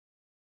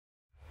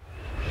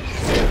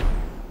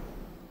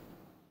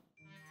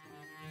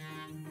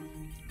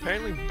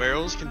apparently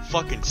barrels can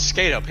fucking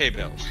skate up hay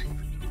bales.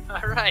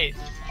 Alright.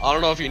 I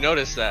don't know if you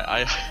noticed that. I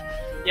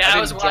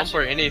didn't jump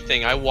or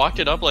anything. I walked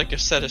it up like a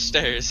set of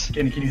stairs.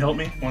 Can you help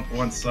me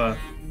once the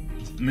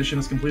mission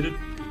is completed?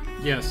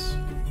 Yes.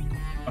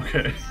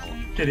 Okay.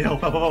 Can you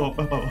help?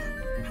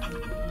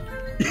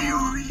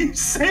 You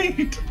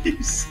saved!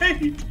 You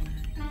saved!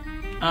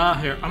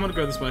 Here, I'm gonna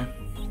go this way.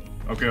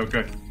 Okay.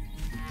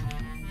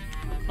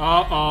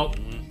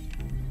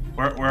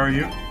 Where are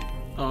you?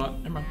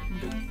 Never mind.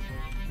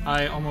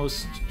 I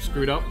almost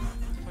screwed up. What the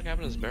fuck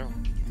happened to this barrel?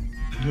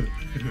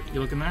 You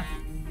looking there?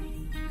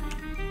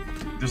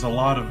 There's a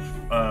lot of,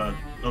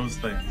 those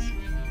things.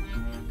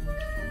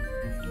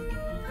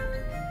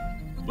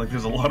 Like,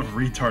 there's a lot of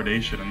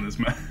retardation in this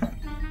map.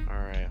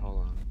 Alright, hold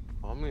on.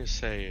 All I'm gonna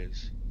say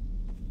is,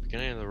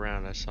 beginning of the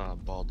round, I saw a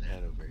bald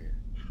head over here.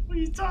 What are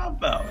you talking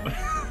about?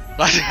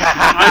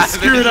 I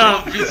screwed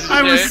up!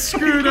 I was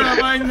screwed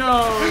up, I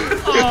know!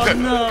 Oh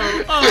no!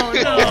 Oh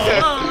no!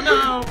 Oh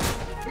no!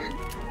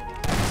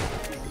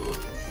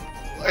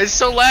 It's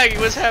so laggy,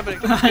 what's happening?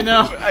 I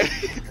know!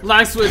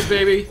 Lag switch,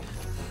 baby!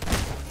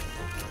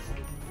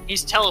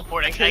 He's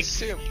teleporting. I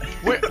see him.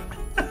 Where?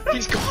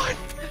 He's gone!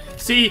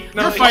 See,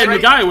 you're fighting the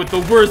guy with the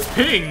worst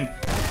ping!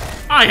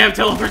 I have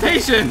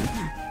teleportation!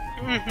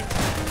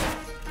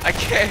 I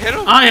can't hit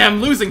him? I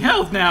am losing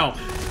health now!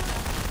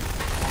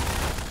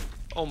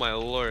 Oh my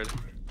lord.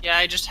 Yeah,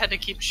 I just had to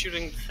keep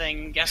shooting the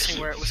thing, guessing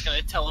where it was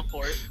gonna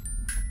teleport.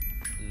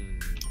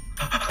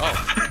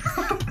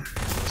 Oh.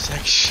 It's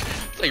like, I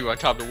thought you were on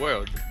top of the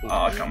world.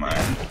 Oh, come on.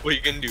 What are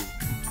you gonna do?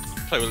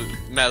 Play with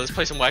Matt, let's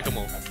play some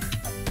whack-a-mole.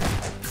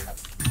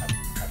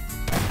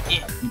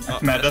 Yeah.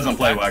 Matt doesn't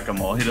play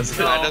whack-a-mole. He doesn't.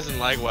 Matt doesn't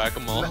like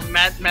whack-a-mole.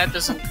 Matt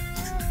doesn't.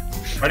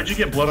 Why did you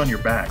get blood on your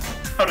back?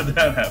 How did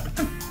that happen?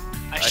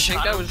 I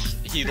think that was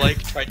he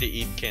like tried to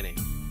eat Kenny.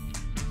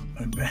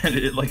 I bet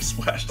it like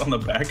splashed on the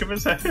back of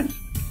his head.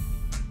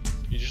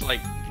 You just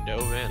like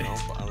dove in. I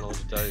don't know what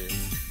to tell you.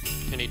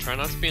 Kenny, try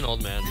not to be an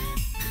old man.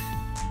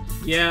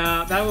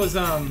 Yeah, that was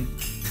I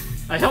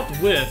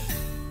helped with.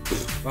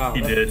 Wow.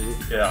 He did.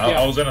 Yeah,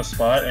 I was in a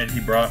spot and he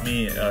brought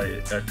me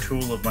a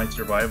tool of my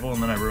survival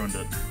and then I ruined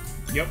it.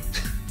 Yep.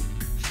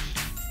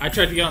 I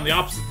tried to get on the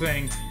opposite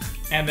thing,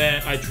 and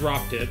then I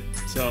dropped it,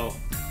 so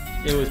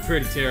it was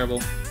pretty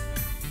terrible.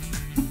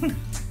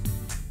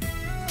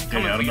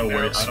 Hey, I don't know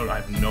where. I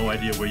have no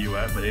idea where you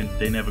at, but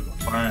they never gonna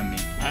find me.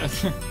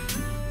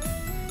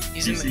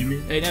 You see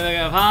me? They never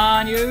gonna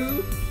find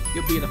you.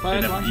 You'll be the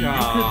first one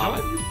shot.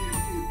 You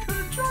could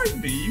have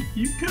joined me.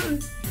 You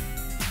could.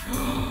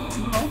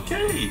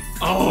 Okay.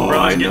 Oh, bro,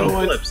 I know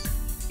what. Flips.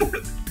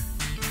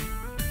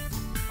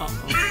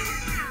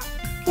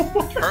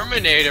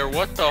 Terminator,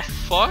 what the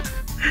fuck?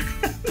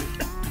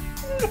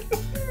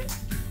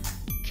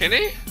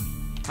 Kenny?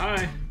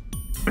 Hi.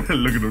 Look at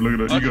him, look at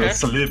him. Okay. You gonna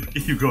slip.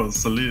 You gonna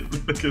slip.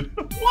 Look at him.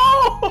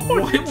 Whoa!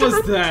 What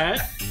was that?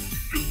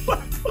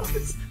 What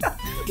was that?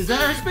 Is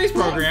that our space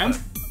program?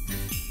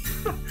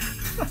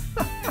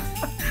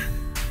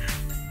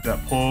 That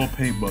poor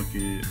paint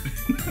bucket.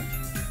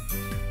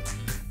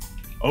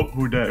 Oh,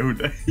 who that? Who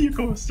that? You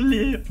gonna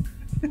slip.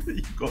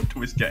 You gonna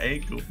twist your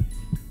ankle.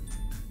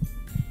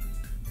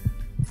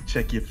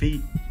 Check your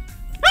feet.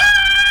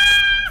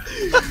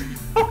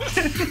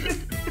 Okay.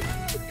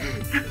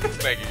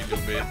 Maggie, you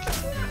little bitch.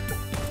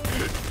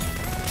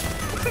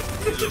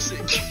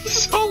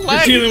 So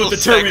laggy. You're dealing with the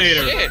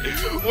Terminator. Shit.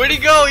 Where'd he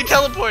go? He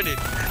teleported.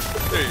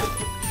 There you go.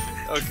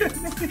 Okay.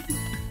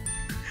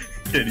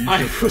 Kenny,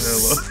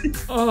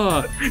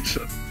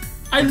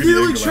 I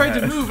literally tried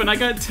to move and I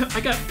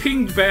got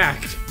pinged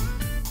back.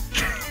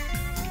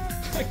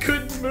 I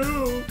couldn't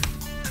move.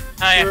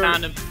 Hi, I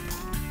found him.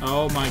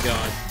 Oh my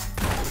god.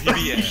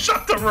 You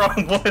shot the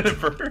wrong one at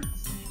first.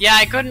 Yeah,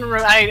 I couldn't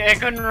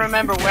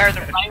remember where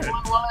the right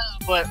one was,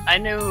 but I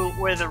knew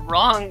where the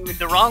wrong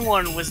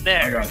one was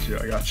there. I got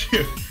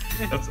you.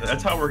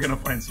 That's how we're gonna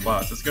find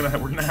spots. We're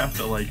gonna have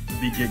to like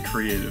get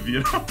creative,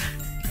 you know.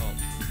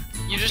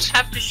 You just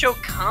have to show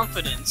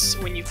confidence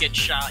when you get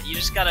shot. You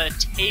just gotta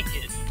take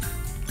it.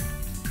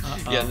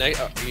 Yeah,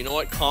 you know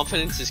what?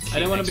 Confidence is key. I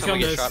don't want to become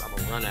Next this. time I get shot, I'm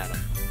gonna run at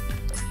him.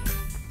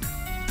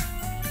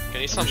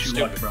 Can you something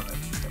stupid? Brother.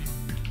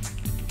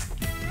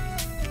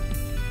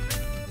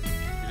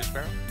 You just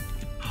barrel?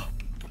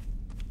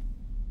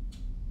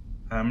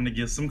 I'm gonna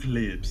get some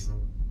clips.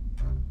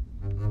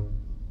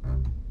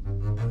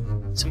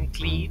 Some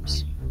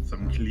cleaves.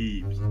 Some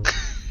clips.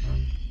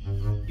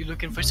 You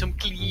looking for some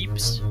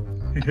cleaves?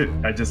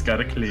 I just got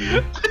a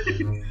clip. What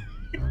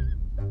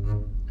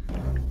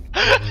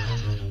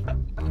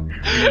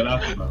are you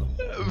laughing about?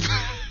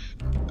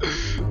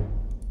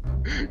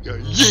 Yo,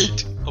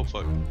 yeet! Oh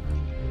fuck.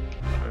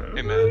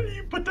 Hey man.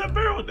 You put that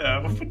barrel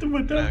down. Put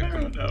that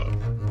barrel down.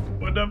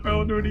 What that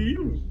barrel do to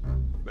you?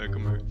 Man,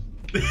 come here.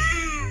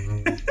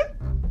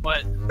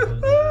 What?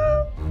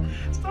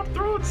 Stop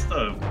throwing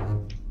stuff.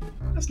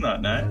 That's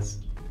not nice.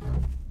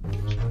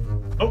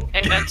 Oh,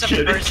 Hey, that's a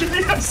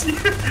person.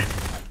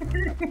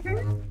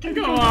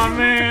 Come on,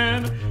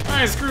 man.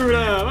 I screwed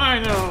up. I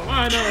know.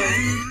 I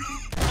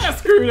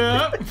screwed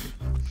up.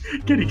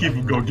 Kenny, keep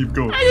him going, keep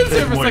going. I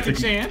deserve a second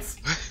chance.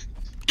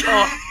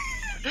 Oh.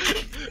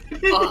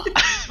 Oh,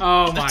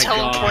 Oh the my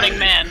teleporting god.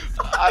 man.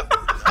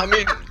 I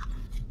mean,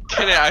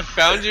 Kenny, I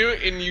found you,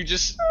 and you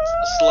just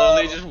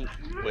slowly just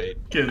wait.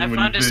 Kenny, I what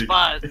found do a you think?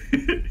 spot.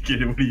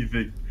 Kenny, what do you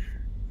think?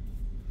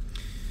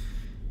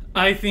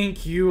 I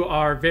think you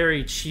are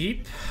very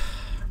cheap.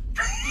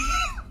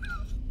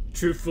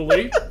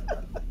 Truthfully.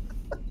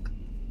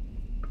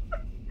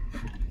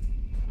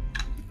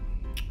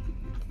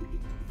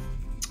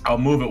 I'll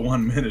move it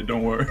 1 minute,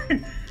 don't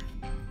worry.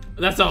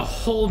 That's a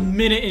whole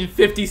minute and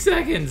 50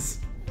 seconds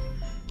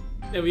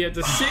that we have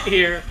to sit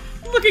here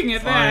looking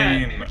at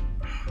that. Fine.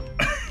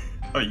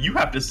 Oh, you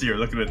have to see her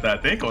looking at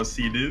that. They ain't gonna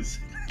see this.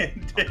 They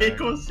ain't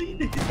gonna see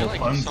this. I feel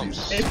like it's something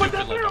Hey, put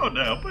that stupid barrel like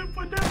down.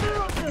 Put that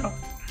barrel down.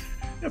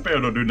 That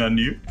barrel don't do nothing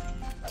to you.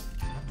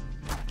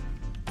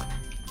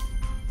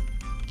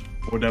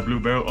 With that blue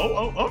barrel.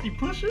 Oh, you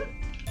push it?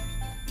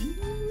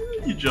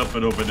 You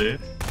jumping over there.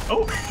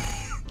 Oh.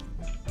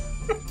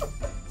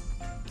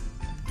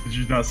 Did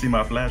you not see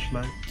my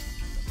flashlight?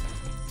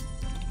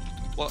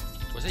 What?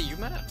 Was that you,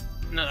 Matt?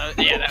 No,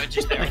 yeah, that was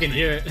just there. I can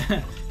hear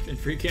it in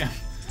free cam.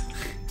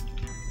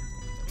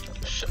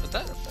 Shut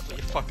that.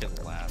 You fucking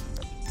laugh.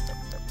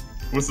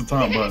 What's the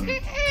time button?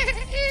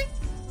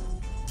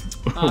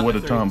 What a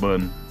F3. time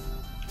button?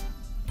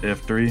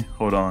 F3?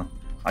 Hold on.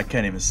 I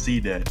can't even see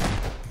that.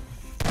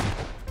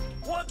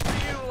 What do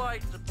you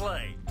like to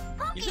play?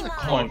 He's in the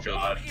Oh cornfield.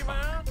 god.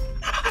 Pokemon?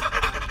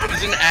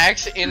 He's an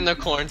axe in the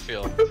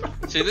cornfield.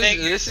 See,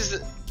 this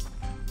is.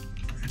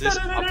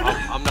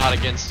 I'm not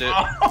against it.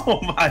 Oh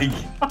my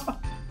god.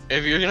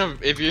 If you're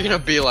gonna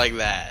be like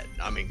that,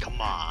 I mean, come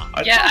on.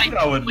 I Yeah, thought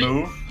I would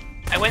move.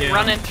 I went Yeah.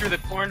 running through the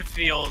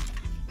cornfield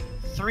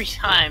 3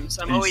 times.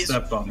 You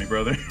stepped on me,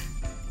 brother.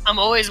 I'm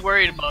always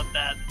worried about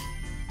that.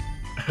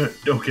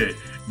 Okay,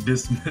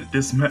 this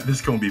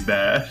gonna be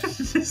bad.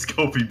 This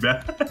gonna be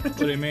bad. What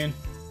do you mean?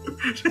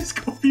 This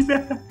gonna be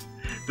bad.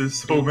 There's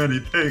so many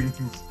things.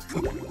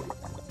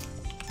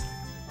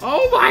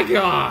 Oh my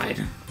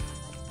god!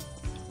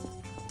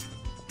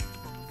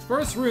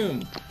 First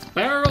room,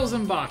 barrels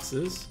and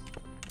boxes.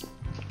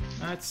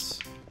 That's...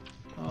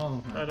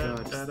 Oh my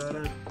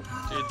god.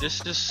 Dude,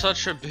 this is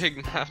such a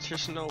big map.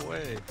 There's no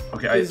way.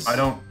 Okay, Is- I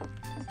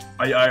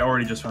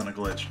already just found a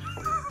glitch.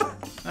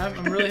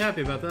 I'm really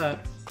happy about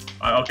that.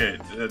 Okay,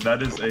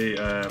 that is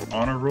a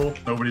honor rule.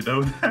 Nobody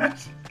knows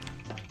that.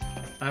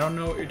 I don't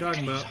know what you're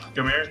talking about.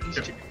 Come here.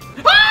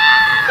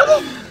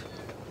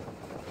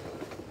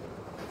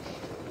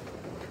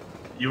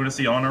 You want to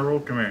see honor roll?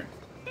 Come here.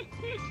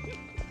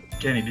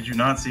 Kenny, did you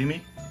not see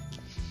me?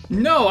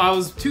 No, I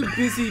was too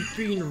busy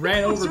being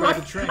ran over by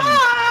the train.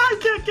 Ah, I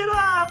can't get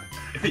up.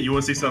 You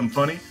want to see something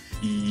funny?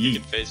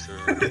 Yeet. Face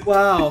through.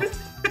 Wow.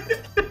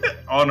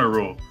 Honor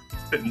roll.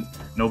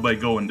 Nobody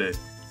going there.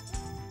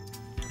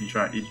 You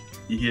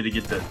here to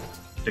get the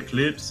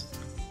clips?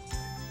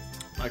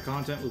 My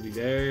content will be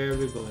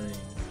very boring.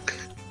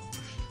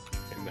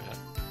 Hey, Matt.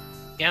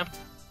 Yeah.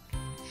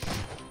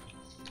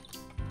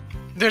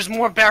 There's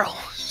more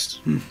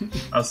barrels.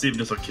 I'll see if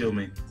this will kill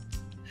me.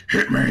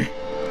 Hit me.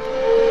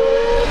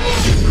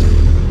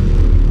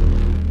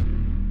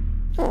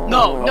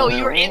 No,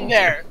 you were in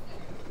there.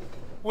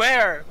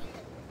 Where?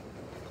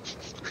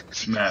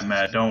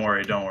 Matt, don't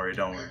worry.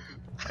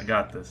 I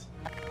got this.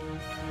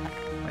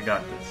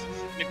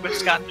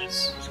 McWhipp's got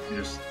this.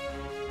 Just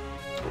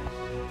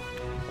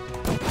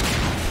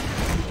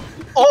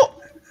Oh!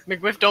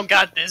 McWhiff don't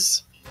got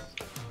this.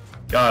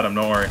 got him,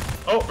 don't worry.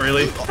 Oh,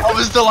 really? I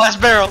was the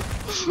last barrel.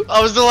 He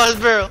was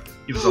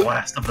the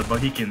last of the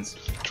Mohicans.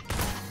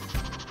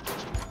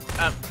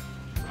 I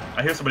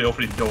hear somebody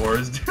opening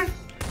doors.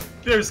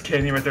 There's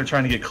Kenny right there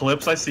trying to get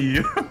clips. I see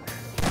you.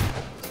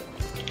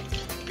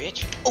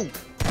 Bitch. Oh.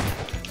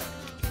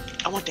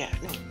 I want that.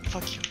 No,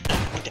 fuck you. I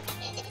want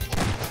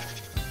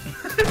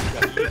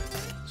that.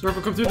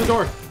 Snorkel, come through the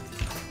door.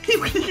 He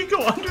can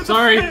go under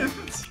Sorry. the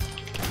fence.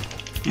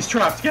 He's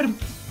trapped. Get him.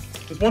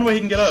 There's one way he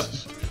can get up.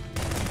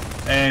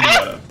 And he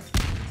got up.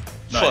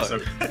 Nice,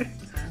 Fuck. okay.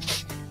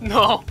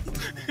 No.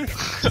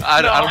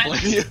 I don't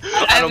blame you.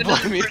 I don't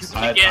blame you.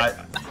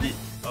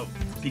 Oh,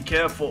 be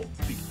careful.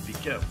 Be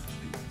careful.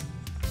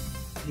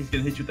 He's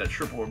gonna hit you with that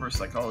triple reverse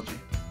psychology.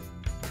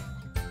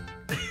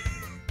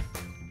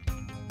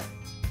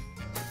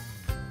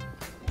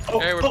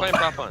 Hey, we're playing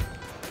prop fun.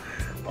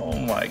 Oh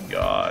my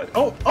god.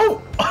 Oh!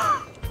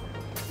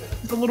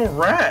 He's a little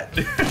rat.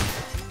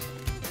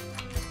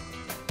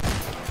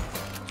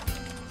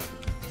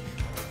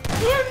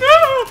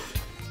 Oh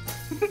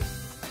no!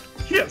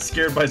 He got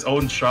scared by his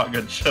own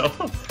shotgun shell.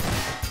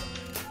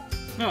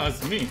 No,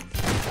 that's me.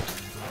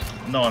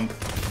 No,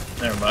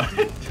 never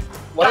mind.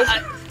 What?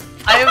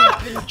 I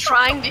have been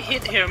trying to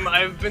hit him.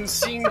 I've been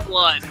seeing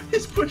blood.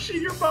 He's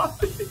pushing your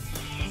body.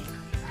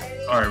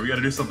 Alright, we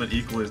gotta do something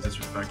equally as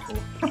disrespectful.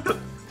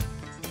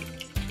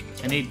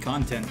 I need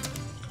content.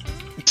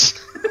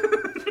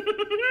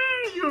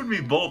 You and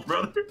me both,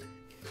 brother.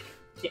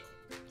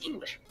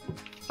 English.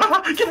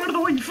 Get out of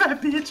the way, you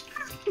fat bitch!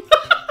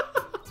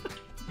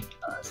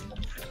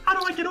 How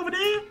do I get over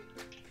there?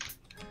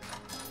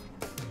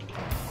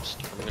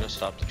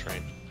 stop the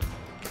train.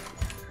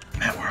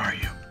 Matt, where are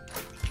you?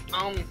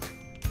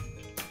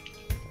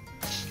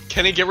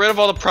 Kenny, get rid of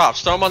all the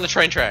props. Throw them on the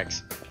train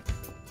tracks.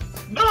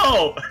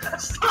 No!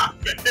 Stop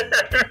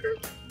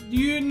it! Do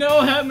you know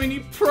how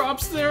many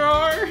props there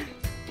are?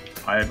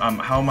 How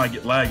am I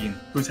lagging?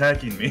 Who's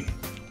hacking me?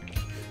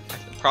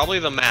 Probably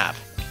the map.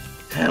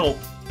 Help!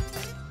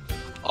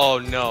 Oh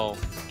no.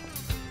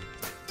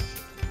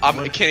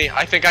 Kenny,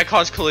 I think I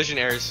caused collision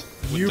errors.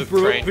 With You the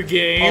broke train. the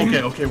game.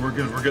 Okay, we're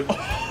good, we're good.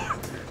 Oh,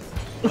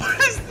 what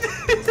is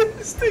this?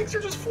 These things are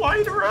just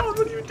flying around.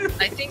 What are you doing?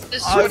 I think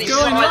this is What's what he's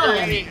going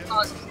trying on?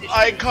 to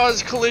I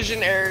caused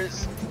collision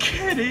errors.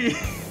 Kenny!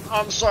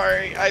 I'm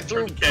sorry. I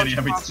threw Kenny,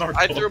 I mean, Snorkel.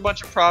 I threw a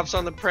bunch of props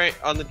on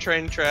the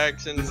train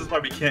tracks and This is why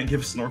we can't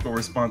give Snorkel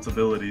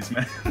responsibilities,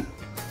 man.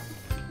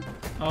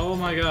 Oh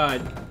my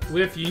god.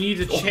 Whiff, you need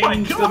to Oh my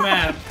change the God.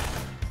 map.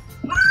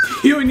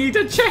 You need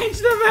to change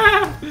the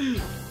map!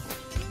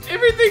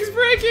 Everything's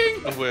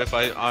breaking! Whiff,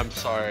 I'm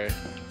sorry.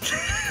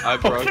 I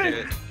broke Okay.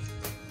 it.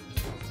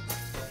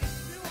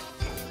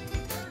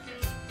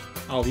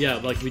 Oh yeah,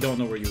 like we don't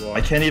know where you are.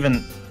 I can't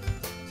even...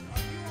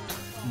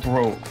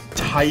 Bro,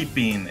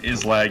 typing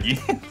is laggy.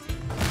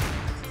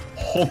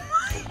 Oh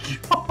my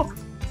god.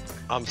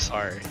 I'm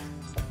sorry.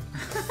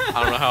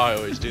 I don't know how I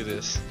always do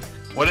this.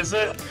 What is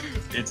it?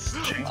 It's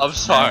change I'm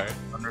sorry.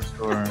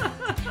 underscore.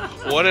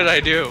 What did I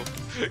do?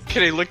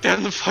 Kenny, look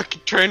down the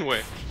fucking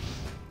trainway.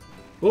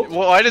 Oh.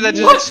 Why did that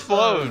just What?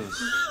 explode?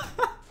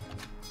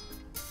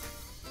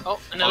 Oh,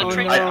 another Oh,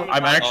 train. no.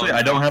 I'm actually, Oh,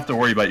 I don't no. have to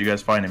worry about you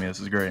guys finding me. This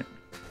is great.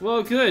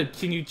 Well, good.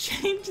 Can you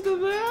change the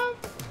map?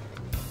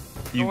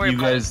 You, worry you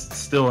about guys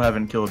still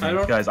haven't killed I me.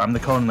 don't- Guys, I'm the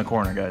cone in the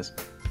corner, guys.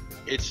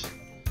 It's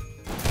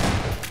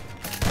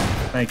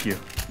Thank you.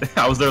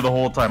 I was there the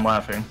whole time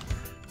laughing.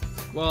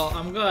 Well,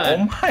 I'm glad.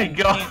 Oh my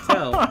god.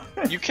 tell.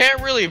 you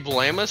can't really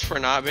blame us for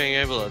not being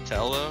able to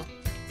tell though,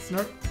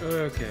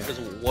 Okay. because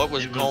what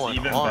was It was going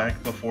even on?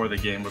 back before the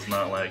game was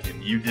not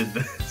lagging. You did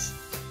this.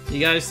 You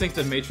guys think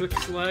the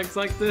Matrix lags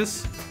like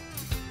this?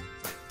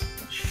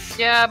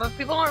 Yeah, but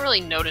people don't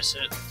really notice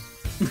it.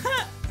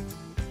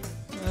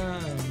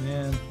 Oh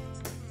man.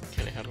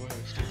 Kenny, how do I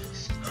always do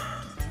this?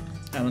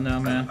 I don't know,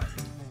 man.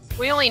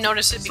 We only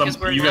notice it because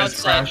we're you guys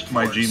outside crashed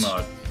my doors.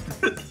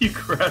 Gmod. You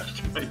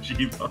crashed my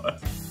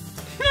Gmod.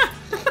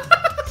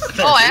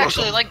 Oh, I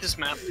actually like this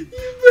map.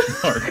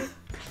 Mark.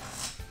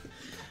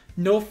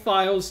 No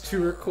files to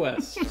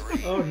request.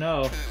 Oh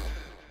no.